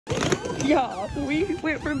Y'all, we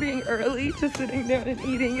went from being early to sitting down and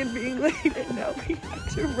eating and being late, and now we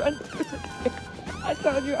have to run through the day. I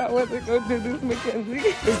told you I wasn't gonna do this,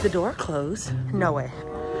 Mackenzie. Is the door closed? No way.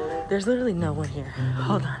 There's literally no one here.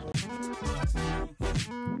 Hold on.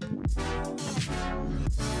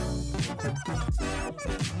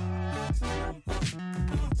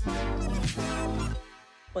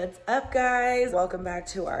 What's up, guys? Welcome back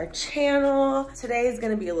to our channel. Today is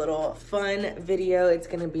gonna be a little fun video. It's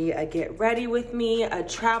gonna be a get ready with me, a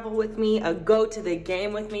travel with me, a go to the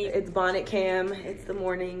game with me. It's bonnet cam. It's the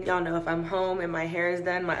morning. Y'all know if I'm home and my hair is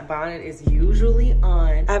done, my bonnet is usually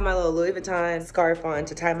on. I have my little Louis Vuitton scarf on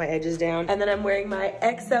to tie my edges down. And then I'm wearing my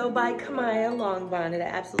XO by Kamiah long bonnet. I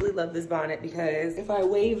absolutely love this bonnet because if I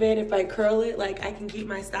wave it, if I curl it, like I can keep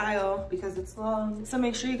my style because it's long. So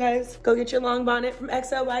make sure you guys go get your long bonnet from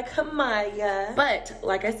XO by Kamiah. But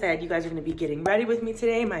like I said, you guys are gonna be getting ready with me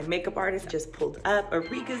today. My makeup artist just pulled up.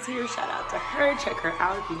 Arika's here, shout out to her. Check her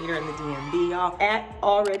out if you need her in the DMV, y'all. At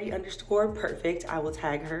already_perfect. I will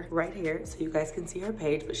tag her right here so you guys can see her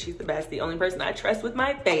page, but she's the best, the only person I trust with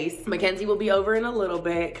my face. Mackenzie will be over in a little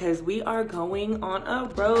bit because we are going on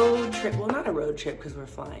a road trip. Well, not a road trip because we're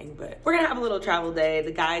flying, but we're gonna have a little travel day.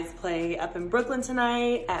 The guys play up in Brooklyn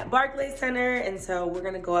tonight at Barclays Center, and so we're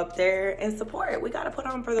gonna go up there and support. We gotta put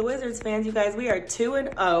on for the Wizards fans, you guys. We are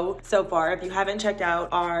 2-0 so far. If you haven't checked out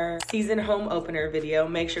our season home opener video,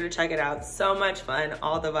 make sure to check it out. So much fun,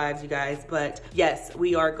 all the vibes, you guys. But yes,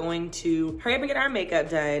 we are going to hurry up and get our makeup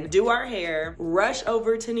done, do our hair, rush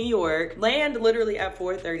over to New York, land literally at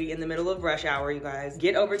 4:30 in the middle of rush hour, you guys.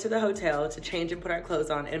 Get over to the hotel to change and put our clothes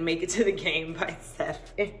on and make it to the game by 7.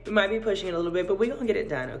 We might be pushing it a little bit, but we're gonna get it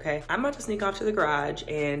done, okay? I'm about to sneak off to the garage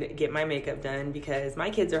and get my makeup done because my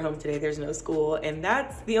kids are home today. There's no school, and that's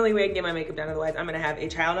the only way I can get my makeup done. Otherwise, I'm gonna have a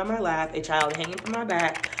child on my lap, a child hanging from my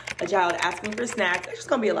back, a child asking for snacks. It's just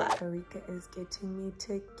gonna be a lot. Arika is getting me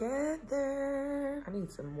together. I need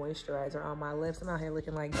some moisturizer on my lips. I'm out here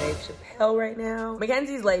looking like Dave Chappelle right now.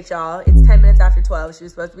 Mackenzie's late, y'all. It's 10 minutes after 12. She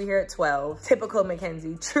was supposed to be here at 12. Typical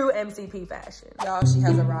Mackenzie, true MCP fashion. Y'all, she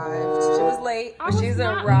has arrived. She was late, but she's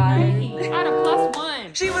arrived. I had a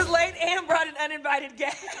 +1. She was late and brought an uninvited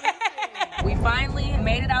guest. We finally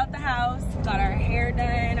made it out the house, got our hair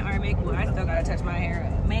done, our makeup. Well, I still gotta touch my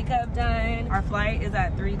hair up. Makeup done. Our flight is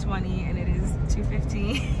at 3:20 and it is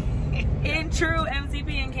 2:15. In true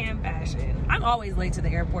MCP and Cam fashion. I'm always late to the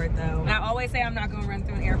airport though. And I always say I'm not gonna run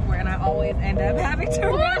through an airport and I always end up having to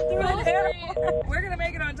run through an airport. We're gonna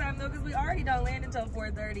make it on time though because we already don't land until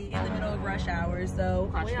 4:30 in the middle of rush hour. So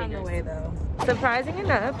we're on the way though. Surprising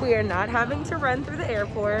enough, we are not having to run through the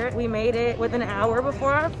airport. We made it with an hour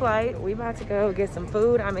before our flight. We about to go get some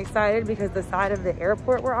food. I'm excited because the side of the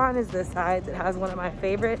airport we're on is the side that has one of my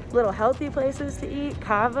favorite little healthy places to eat,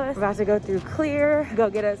 Kava. We're about to go through Clear, go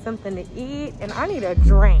get us something to eat, and I need a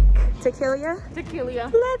drink. Tequila?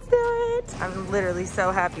 Tequila. Let's do it. I'm literally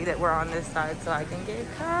so happy that we're on this side so I can get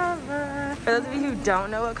Kava. For those of you who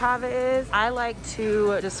don't know what Kava is, I like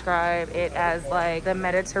to describe it as like the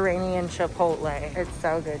Mediterranean Chipotle. It's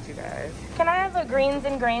so good, you guys. Can I have a greens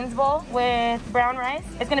and grains bowl with brown rice?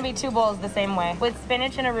 It's gonna be 2 bowls the same way. With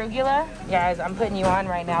spinach and arugula. Guys, I'm putting you on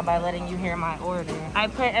right now by letting you hear my order. I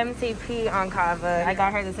put MCP on Kava. I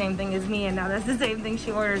got her the same thing as me, and now that's the same thing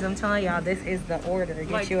she orders. I'm telling y'all, this is the order.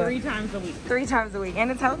 Get like you 3 times a week. 3 times a week, and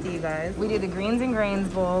it's healthy, you guys. We do the greens and grains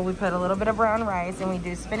bowl. We put a little bit of brown rice, and we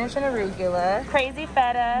do spinach and arugula, crazy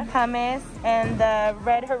feta, hummus, and the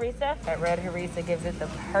red harissa. That red harissa gives it the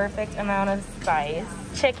perfect amount of spice.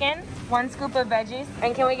 Chicken, 1 scoop of veggies,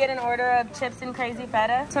 and can we get an order of chips and crazy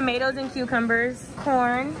feta, tomatoes and cucumbers,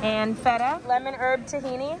 corn and feta, lemon herb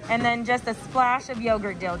tahini, and then just a splash of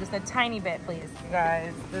yogurt dill, just a tiny bit, please. You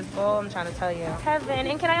guys, this bowl, I'm trying to tell you, heaven.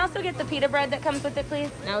 And can I also get the pita bread that comes with it,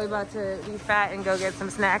 please? Now we're about to be fat and go get some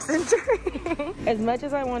snacks and drinks. As much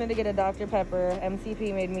as I wanted to get a Dr. Pepper,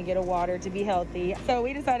 MCP made me get a water to be healthy. So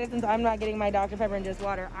we decided since I'm not getting my Dr. Pepper and just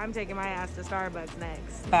water, I'm taking my ass to Starbucks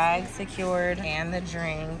next. Bag secured and the drink.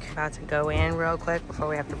 About to go in real quick before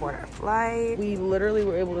we have to board our flight. We literally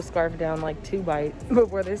were able to scarf down like 2 bites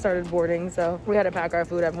before they started boarding, so we had to pack our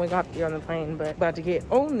food up and we got to get on the plane, but about to get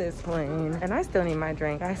on this plane. And I still need my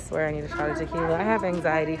drink. I swear I need a shot of tequila. I have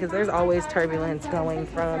anxiety because there's always turbulence going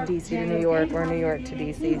from DC to New York or New York to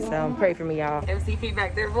DC, so pray for me, y'all. MCP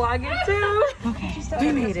back there vlogging too. Okay,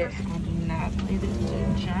 we made it. I do not play this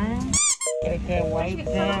ginger. Get that white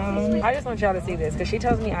down. I just want y'all to see this because she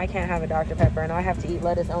tells me I can't have a Dr. Pepper and I have to eat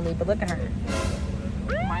lettuce only, but look at her.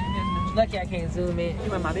 Lucky I can't zoom in.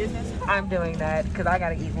 You in my business? I'm doing that because I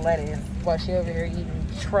gotta eat lettuce while she over here eating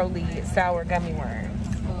trolley sour gummy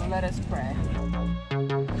worms. Let us pray.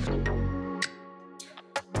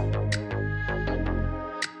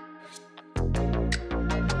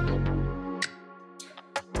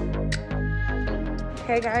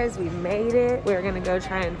 Okay guys, we made it. We're gonna go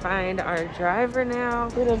try and find our driver now.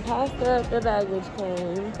 We done passed up the baggage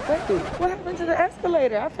claim. Wait, what happened to the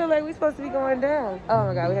escalator? I feel like we're supposed to be going down. Oh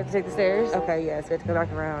my God, we have to take the stairs? Okay, yes, we have to go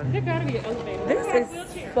back around. There gotta be an elevator. This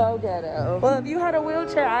is so ghetto. Well, if you had a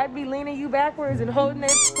wheelchair, I'd be leaning you backwards and holding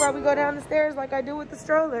it while we go down the stairs like I do with the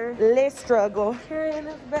stroller. Let's struggle. Carrying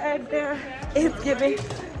this bag down. It's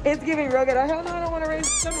giving real ghetto. Hell no, I don't want to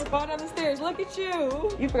raise someone fall down the stairs. Look at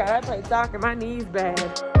you. You forgot I played soccer. My knee's bad.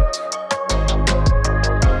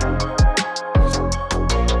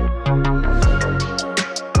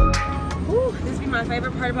 My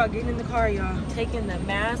favorite part about getting in the car, y'all, taking the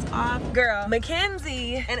mask off. Girl,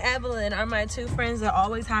 Mackenzie and Evelyn are my two friends that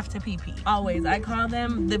always have to pee-pee. Always. I call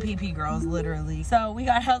them the pee-pee girls, literally. So we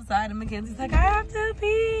got outside and Mackenzie's like, I have to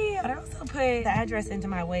pee. But I also put the address into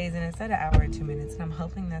my Waze and it said an hour and 2 minutes. And I'm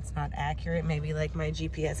hoping that's not accurate. Maybe like my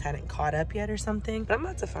GPS hadn't caught up yet or something. But I'm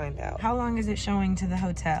about to find out. How long is it showing to the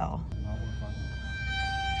hotel?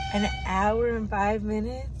 An hour and 5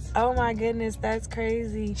 minutes? Oh my goodness, that's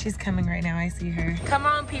crazy. She's coming right now, I see her. Come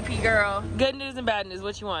on, pee-pee girl. Good news and bad news,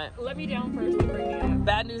 what you want? Let me down first and bring me up.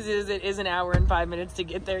 Bad news is it is an hour and 5 minutes to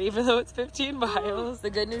get there, even though it's 15 miles. The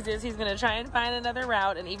good news is he's gonna try and find another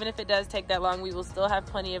route, and even if it does take that long, we will still have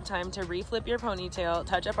plenty of time to reflip your ponytail,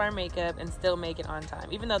 touch up our makeup, and still make it on time,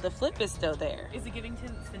 even though the flip is still there. Is it giving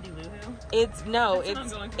Cindy Lou Who?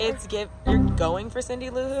 You're going for Cindy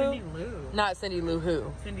Lou Who? Cindy Lou. Not Cindy Lou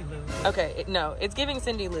Who. Cindy Lou. Okay, no, it's giving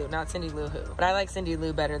Cindy Lou, not Cindy Lou Who. But I like Cindy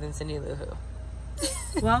Lou better than Cindy Lou Who.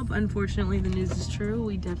 Well, unfortunately, the news is true.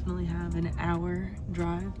 We definitely have an hour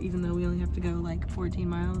drive, even though we only have to go like 14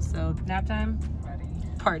 miles. So, nap time,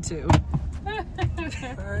 part 2. Look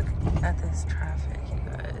at this traffic, you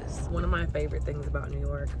guys. One of my favorite things about New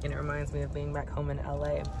York, and it reminds me of being back home in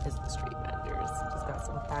LA, is the street vendors. Just got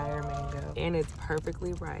some fire mango, and it's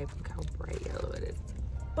perfectly ripe. Look how bright yellow it is.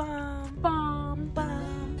 Bum, bum,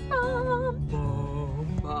 bum, bum,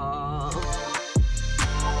 bum, bum.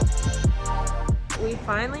 We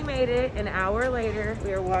finally made it. An hour later,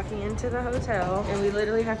 we are walking into the hotel, and we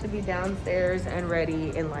literally have to be downstairs and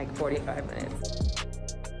ready in like 45 minutes.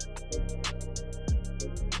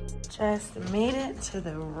 Just made it to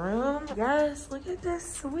the room. Yes, look at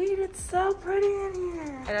this suite. It's so pretty in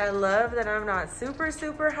here. And I love that I'm not super,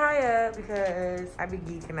 super high up because I be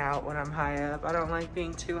geeking out when I'm high up. I don't like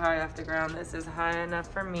being too high off the ground. This is high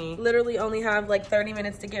enough for me. Literally only have like 30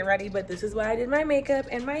 minutes to get ready, but this is why I did my makeup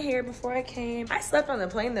and my hair before I came. I slept on the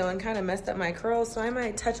plane though and kind of messed up my curls, so I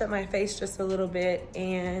might touch up my face just a little bit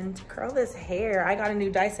and curl this hair. I got a new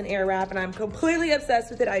Dyson Airwrap and I'm completely obsessed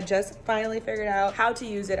with it. I just finally figured out how to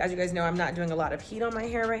use it. As you guys know, I'm not doing a lot of heat on my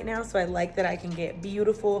hair right now, so I like that I can get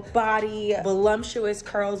beautiful body voluptuous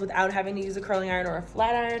curls without having to use a curling iron or a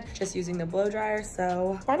flat iron, just using the blow dryer.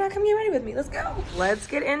 So why not come get ready with me? Let's go. Let's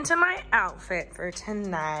get into my outfit for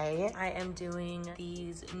tonight. I am doing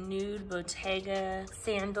these nude Bottega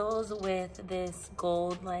sandals with this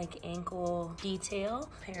gold like ankle detail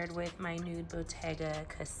paired with my nude Bottega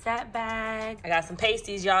cassette bag. I got some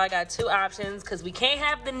pasties, y'all. I got 2 options because we can't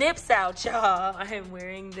have the nips out, y'all. I am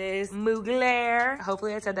wearing this Mugler.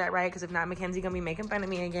 Hopefully I said that right, because if not, Mackenzie gonna be making fun of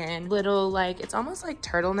me again. Little like, it's almost like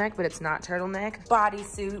turtleneck, but it's not turtleneck.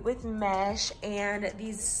 Bodysuit with mesh and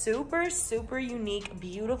these super, super unique,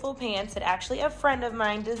 beautiful pants that actually a friend of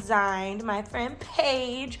mine designed, my friend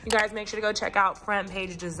Paige. You guys make sure to go check out Front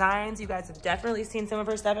Page Designs. You guys have definitely seen some of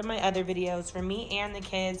her stuff in my other videos for me and the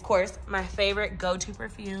kids. Of course, my favorite go-to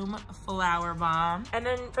perfume, Flower Bomb. And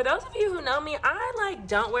then for those of you who know me, I like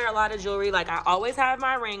don't wear a lot of jewelry. Like I always have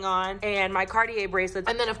my ring on and my Cartier bracelets.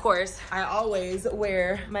 And then of course, I always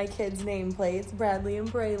wear my kids' nameplates, Bradley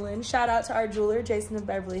and Braylon. Shout out to our jeweler, Jason of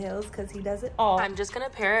Beverly Hills, because he does it all. I'm just gonna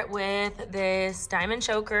pair it with this diamond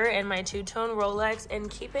choker and my 2-tone Rolex and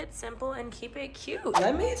keep it simple and keep it cute.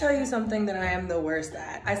 Let me tell you something that I am the worst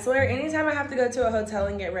at. I swear, anytime I have to go to a hotel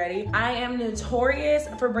and get ready, I am notorious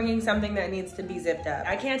for bringing something that needs to be zipped up.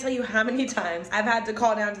 I can't tell you how many times I've had to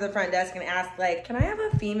call down to the front desk and ask like, can I have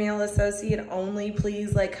a female associate only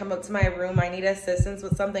please like come up to my room? I need assistance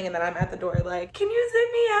with something, and then I'm at the door like, can you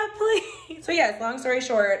zip me up please? So yes, long story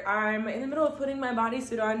short, I'm in the middle of putting my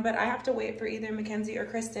bodysuit on, but I have to wait for either Mackenzie or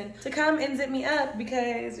Kristen to come and zip me up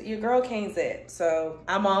because your girl can't zip, so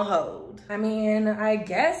I'm on hold. I mean, I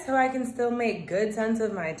guess so I can still make good sense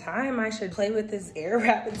of my time, I should play with this air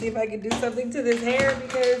wrap and see if I can do something to this hair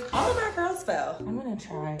because all of my curls fell. I'm gonna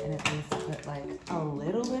try and at least put like a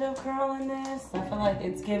little bit of curl in this. I feel like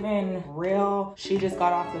it's giving real, she just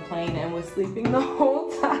got off the plane and was sleeping the whole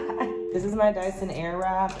time. This is my Dyson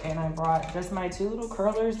Airwrap, and I brought just my 2 little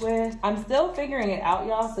curlers with. I'm still figuring it out,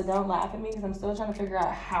 y'all, so don't laugh at me because I'm still trying to figure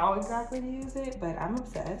out how exactly to use it, but I'm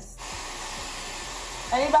obsessed.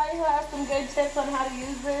 Anybody who has some good tips on how to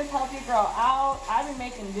use this, help your girl out. I've been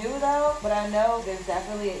making do though, but I know there's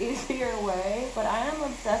definitely an easier way. But I am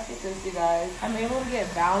obsessed with this, you guys. I'm able to get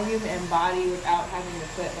volume and body without having to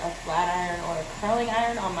put a flat iron or a curling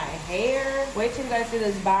iron on my hair. Wait till you guys see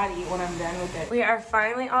this body when I'm done with it. We are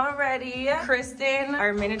finally all ready. Kristen,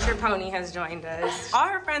 our miniature pony, has joined us. All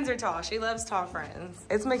her friends are tall. She loves tall friends.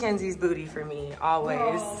 It's Mackenzie's booty for me, always.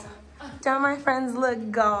 Oh. Don't my friends look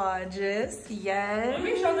gorgeous? Yes. Let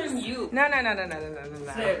me show them you. No.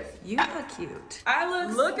 Sis. You look cute. I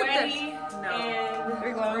look sweaty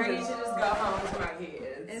and ready to just go home to my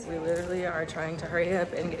kids. We literally are trying to hurry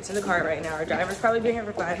up and get to the car right now. Our driver's probably been here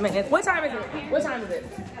for 5 minutes. What time is it? What time is it?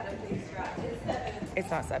 It's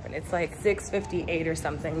not 7. It's like 6:58 or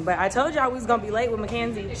something. But I told y'all we was gonna be late with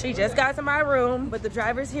Mackenzie. She just got to my room, but the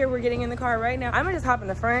driver's here. We're getting in the car right now. I'm gonna just hop in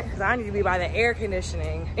the front because I need to be by the air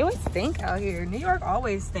conditioning. It would stink out here. New York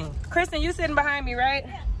always stink. Kristen, you sitting behind me, right?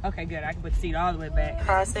 Okay, good. I can put the seat all the way back.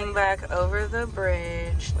 Crossing back over the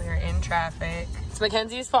bridge. We are in traffic. It's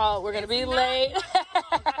Mackenzie's fault. We're gonna be late.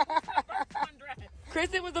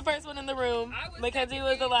 Kristen was the first one in the room. Mackenzie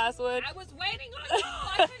was the last one. I was waiting on you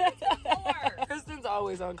 5 minutes before. Kristen's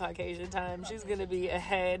always on Caucasian time. She's gonna be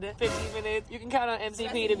ahead 15 minutes. You can count on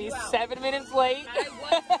MCP to be 7 minutes late. I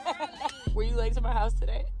was Were you late to my house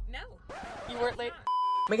today? No. You weren't late?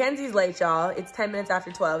 Mackenzie's late, y'all. It's 10 minutes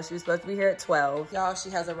after 12. She was supposed to be here at 12. Y'all, she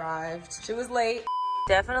has arrived. She was late.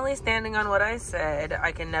 Definitely standing on what I said.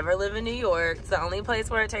 I can never live in New York. It's the only place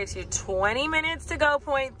where it takes you 20 minutes to go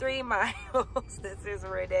 0.3 miles. This is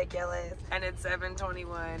ridiculous. And it's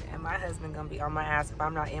 7:21, and my husband gonna be on my ass if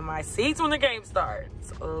I'm not in my seats when the game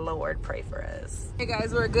starts. Lord, pray for us. Hey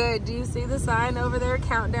guys, we're good. Do you see the sign over there?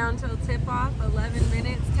 Countdown till tip off. 11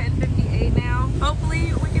 minutes, 10:58 now.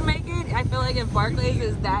 Hopefully we can make it. I feel like if Barclays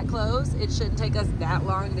is that close, it shouldn't take us that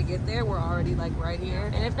long to get there. We're already like right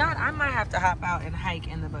here. And if not, I might have to hop out and hike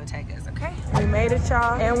in the bodegas, okay? We made it,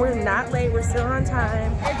 y'all, and we're not late. We're still on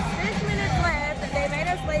time. It's 6 minutes left, and they made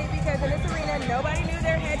us late because in this arena, nobody knew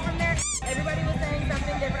their head from their everybody was saying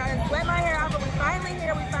something different. I done sweat my hair off, but we're finally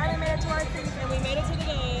here. We finally made it to our seats, and we made it to the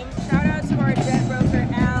game. Shout out to our jet broker,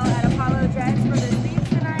 Al, at Apollo Jets for the seats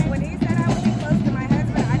tonight. When he said I would be close to my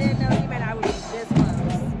husband, I didn't know he meant I would be this close.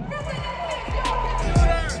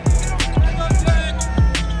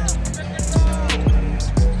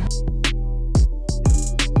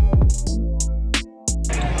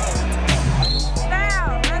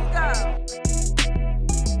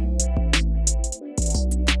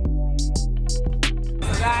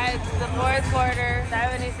 Quarter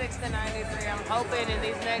 76 to 93. I'm hoping in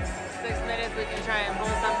these next 6 minutes we can try and pull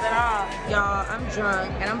something off. Y'all, I'm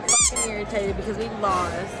drunk and I'm fucking irritated because we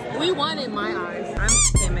lost. We won in my eyes. I'm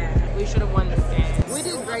fucking mad. We should have won this game. We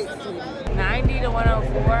did great, Stevie. 90 to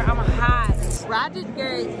 104. I'm hot. Rod did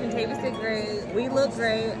great. Contagious did great. We look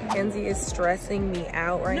great. Kenzie is stressing me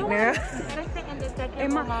out right now.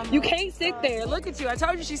 You can't sit there. Look at you. I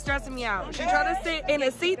told you she's stressing me out. She's trying to sit in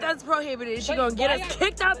a seat that's prohibited. She's gonna get us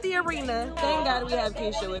kicked out the arena. Thank God we have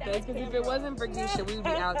Keisha with us, because if it wasn't for Keisha, we would be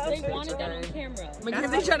out this bitch. Wanted that on camera.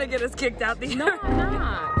 Mackenzie's trying to get us kicked out the arena. No, I'm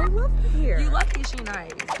not. They love me here. You lucky she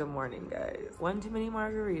nice. Good morning, guys. One too many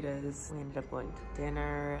margaritas. We ended up going to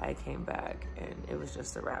dinner. I came back and it was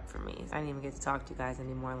just a wrap for me. I didn't even get to talk to you guys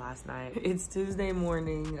anymore last night. It's Tuesday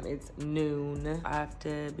morning. It's noon. I have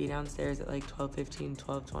to be downstairs at like 12:15,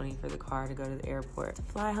 12:20 for the car to go to the airport to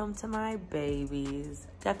fly home to my babies.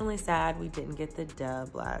 Definitely sad we didn't get the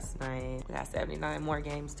dub last night. We got 79 more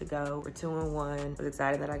games to go. We're 2-1. Was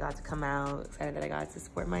excited that I got to come out. Excited that I got to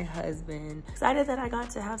support my husband. Excited that I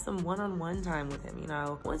got to have some one-on-one time with him. You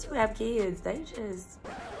know, once you have kids, they just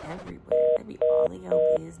everywhere. They be all in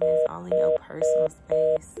your business, all in your personal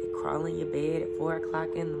space. They crawl in your bed at 4 o'clock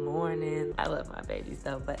in the morning. I love my babies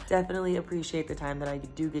though, but definitely appreciate the time that I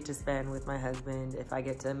do get to spend with my husband. If I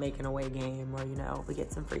get to make an away game, or you know, we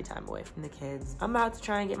get some free time away from the kids. I'm about to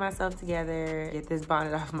try and get myself together, get this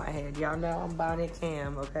bonnet off my head. Y'all know I'm bonnet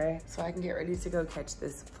cam, okay? So I can get ready to go catch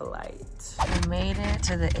this flight. We made it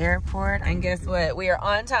to the airport, and guess what? We are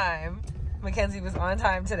on time. Mackenzie was on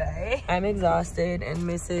time today. I'm exhausted, and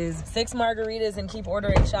Mrs. 6 margaritas and keep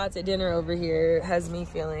ordering shots at dinner over here has me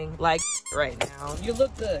feeling like right now. You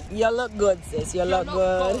look good. You look good, sis. You look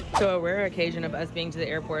good. So a rare occasion of us being to the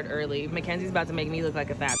airport early, Mackenzie's about to make me look like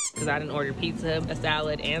a fat because I didn't order pizza, a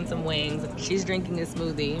salad, and some wings. She's drinking a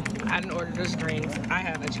smoothie. I didn't order just drinks. I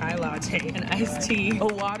have a chai latte, an iced tea, a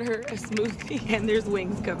water, a smoothie, and there's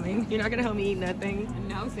wings coming. You're not gonna help me eat nothing?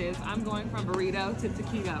 No, sis. I'm going from burrito to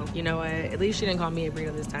taquito. You know what? At least she didn't call me a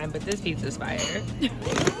burrito this time, but this pizza's fire.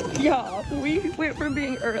 Y'all, we went from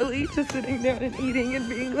being early to sitting down and eating and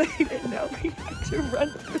being late, and now we have to run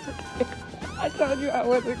through the thing. I told you I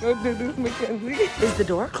wasn't gonna do this, Mackenzie. Is the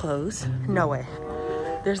door closed? No way.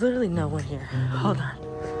 There's literally no one here. Hold on.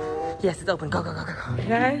 Yes, it's open. Go, go, go, go, go.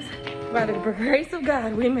 Guys, by the grace of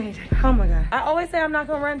God, we made it. Oh my God. I always say I'm not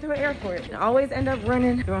gonna run through an airport. I always end up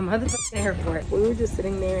running through a motherfucking airport. We were just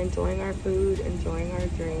sitting there enjoying our food, enjoying our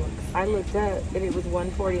drinks. I looked up and it was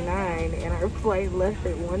 1:49 and our flight left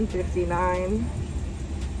at 1:59.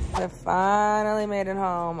 I finally made it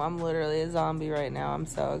home. I'm literally a zombie right now. I'm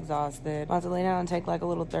so exhausted. About to lay down and take like a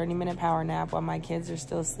little 30-minute power nap while my kids are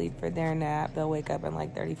still asleep for their nap. They'll wake up in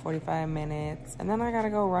like 30-45 minutes. And then I gotta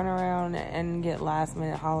go run around and get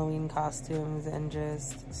last-minute Halloween costumes and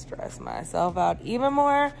just stress myself out even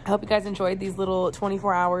more. I hope you guys enjoyed these little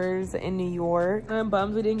 24 hours in New York. I'm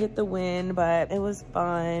bummed we didn't get the win, but it was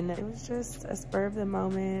fun. It was just a spur of the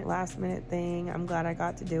moment, last-minute thing. I'm glad I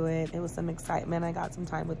got to do it. It was some excitement. I got some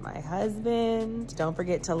time with my husband. Don't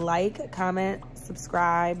forget to like, comment,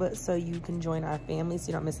 subscribe so you can join our family so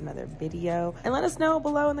you don't miss another video. And let us know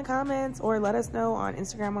below in the comments, or let us know on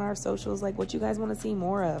Instagram on our socials, like what you guys want to see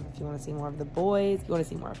more of. If you want to see more of the boys, if you want to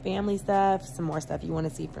see more family stuff, some more stuff you want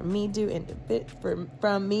to see from me do to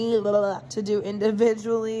do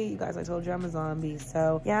individually. You guys, I told you I'm a zombie.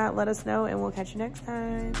 So yeah, let us know and we'll catch you next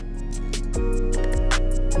time.